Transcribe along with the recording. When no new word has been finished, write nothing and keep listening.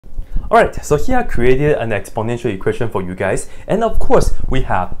Alright, so here I created an exponential equation for you guys, and of course we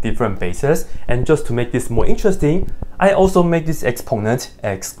have different bases, and just to make this more interesting, I also make this exponent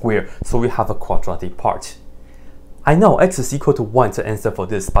x squared, so we have a quadratic part. I know x is equal to 1 is the answer for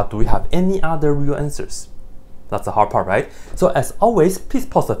this, but do we have any other real answers? That's the hard part, right? So as always, please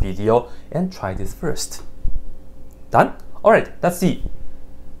pause the video and try this first. Done? Alright, let's see.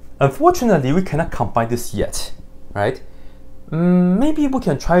 Unfortunately, we cannot combine this yet, right? Maybe we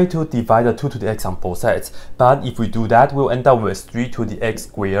can try to divide the 2 to the x on both sides, but if we do that, we'll end up with 3 to the x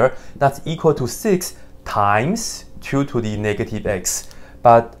squared. That's equal to 6 times 2 to the negative x.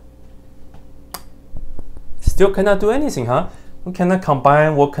 But still cannot do anything, huh? We cannot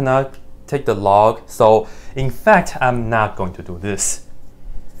combine, we cannot take the log. So in fact, I'm not going to do this.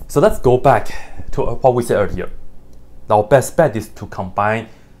 So let's go back to what we said earlier. Our best bet is to combine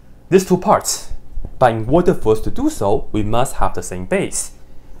these two parts. But in order for us to do so, we must have the same base.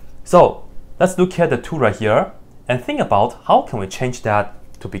 So let's look at the 2 right here and think about how can we change that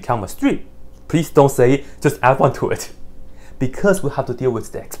to become a 3. Please don't say just add 1 to it, because we have to deal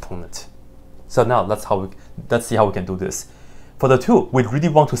with the exponent. So now let's see how we can do this. For the 2, we really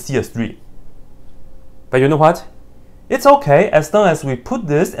want to see a 3. But you know what? It's okay as long as we put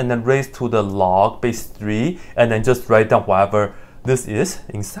this and then raise to the log base 3 and then just write down whatever this is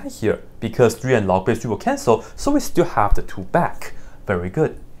inside here, because 3 and log base 3 will cancel, so we still have the 2 back. Very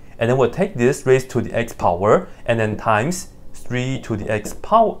good. And then we'll take this raised to the x power and then times 3 to the x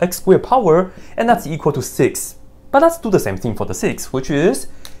squared power, and that's equal to 6. But let's do the same thing for the 6, which is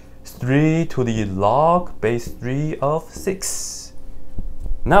 3 to the log base 3 of 6.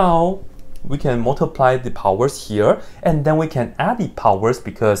 Now we can multiply the powers here, and then we can add the powers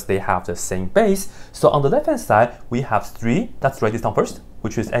because they have the same base. So on the left hand side, we have 3, let's write this down first,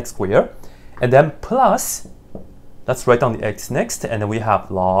 which is x squared, and then plus, let's write down the x next, and then we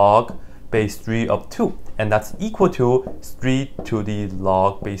have log base 3 of 2, and that's equal to 3 to the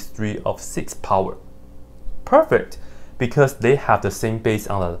log base 3 of 6 power. Perfect, because they have the same base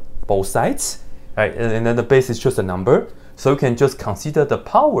on both sides, right? And then the base is just a number, so you can just consider the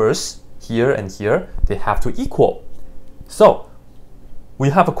powers here and here, they have to equal. So we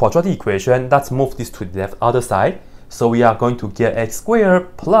have a quadratic equation. Let's move this to the other side. So we are going to get x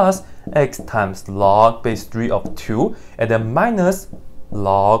squared plus x times log base 3 of 2 and then minus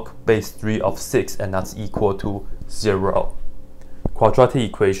log base 3 of 6, and that's equal to 0. Quadratic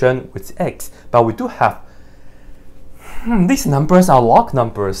equation with x, but we do have these numbers are log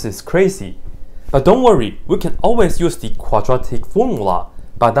numbers. It's crazy, but don't worry, we can always use the quadratic formula.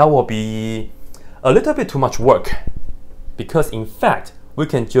 But that will be a little bit too much work, because in fact, we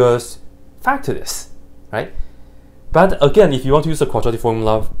can just factor this, right? But again, if you want to use a quadratic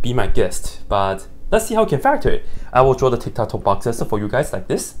formula, be my guest. But let's see how we can factor it. I will draw the tic-tac-toe boxes for you guys like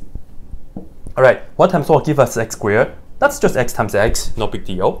this. All right, 1 times 4 will give us x squared. That's just x times x, no big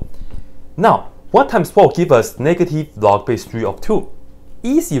deal. Now, 1 times 4 will give us negative log base 3 of 2.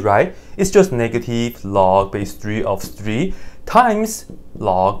 Easy, right? It's just negative log base 3 of 3 times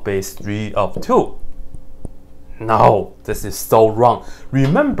log base 3 of 2. No, this is so wrong.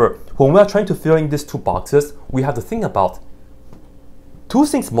 Remember, when we are trying to fill in these 2 boxes, we have to think about 2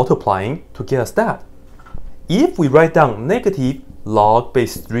 things multiplying to get us that. If we write down negative log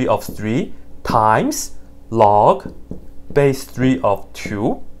base 3 of 3 times log base 3 of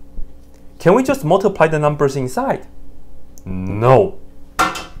 2, can we just multiply the numbers inside? No.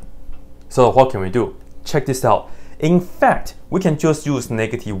 So what can we do? Check this out. In fact, we can just use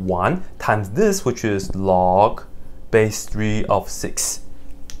negative 1 times this, which is log base 3 of 6.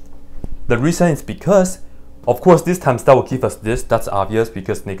 The reason is because, of course, this times that will give us this. That's obvious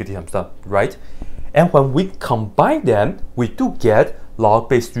because negative times that, right? And when we combine them, we do get log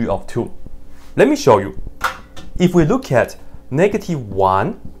base 3 of 2. Let me show you. If we look at negative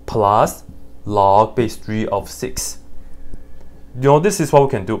 1 plus log base 3 of 6, this is what we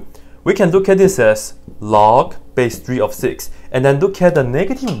can do. We can look at this as log base 3 of 6 and then look at the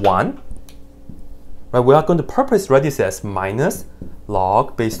negative 1. Right, we are going to purpose write this as minus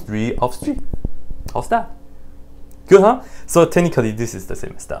log base 3 of 3. How's that? Good, huh? So technically this is the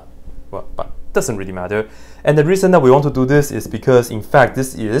same as that. Well, but doesn't really matter. And the reason that we want to do this is because in fact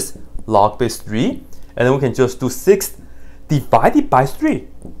this is log base 3, and then we can just do 6 divided by 3,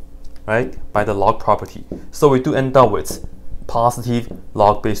 right? By the log property. So we do end up with positive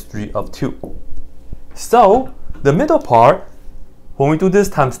log base 3 of 2. So the middle part, when we do this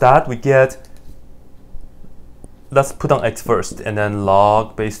times that, we get, let's put on x first, and then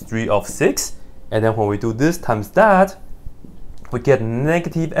log base 3 of 6, and then when we do this times that, we get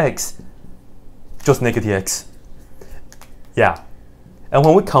negative x, just negative x. Yeah, And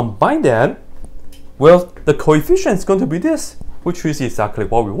when we combine them, well, the coefficient is going to be this, which is exactly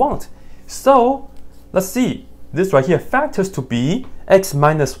what we want. So let's see, this right here factors to be x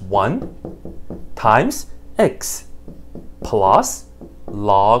minus 1 times x plus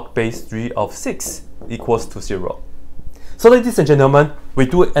log base 3 of 6 equals to 0. So ladies and gentlemen, we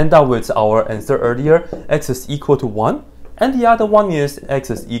do end up with our answer earlier, x is equal to 1, and the other one is x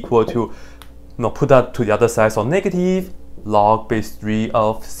is equal to, put that to the other side, so negative log base 3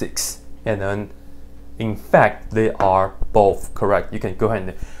 of 6. And then, in fact, they are both correct. You can go ahead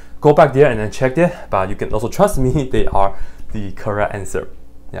and go back there and then check it, but you can also trust me, they are the correct answer.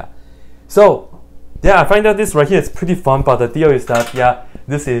 Yeah. So, yeah, I find that this right here is pretty fun, but the deal is that, yeah,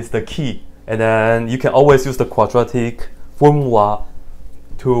 this is the key. And then you can always use the quadratic formula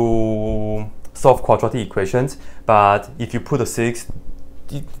to solve quadratic equations, but if you put a 6,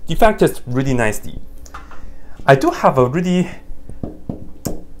 the factors really nicely. I do have a really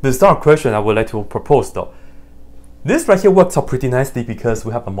bizarre question I would like to propose though. This right here works out pretty nicely because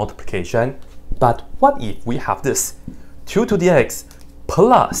we have a multiplication, but what if we have this 2 to the x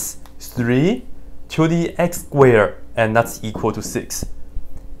plus 3 to the x squared, and that's equal to 6.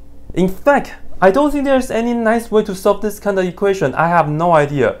 In fact, I don't think there's any nice way to solve this kind of equation. I have no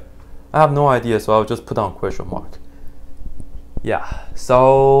idea. So I'll just put down a question mark. Yeah,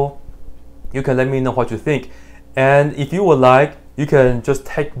 so you can let me know what you think. And if you would like, you can just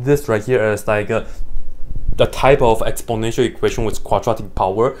take this right here as like the type of exponential equation with quadratic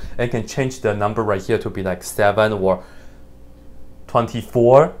power, and you can change the number right here to be like 7 or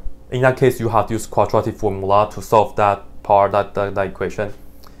 24. In that case, you have to use quadratic formula to solve that part, that equation.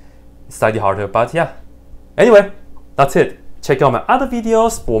 It's slightly harder, but yeah. Anyway, that's it. Check out my other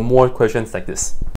videos for more questions like this.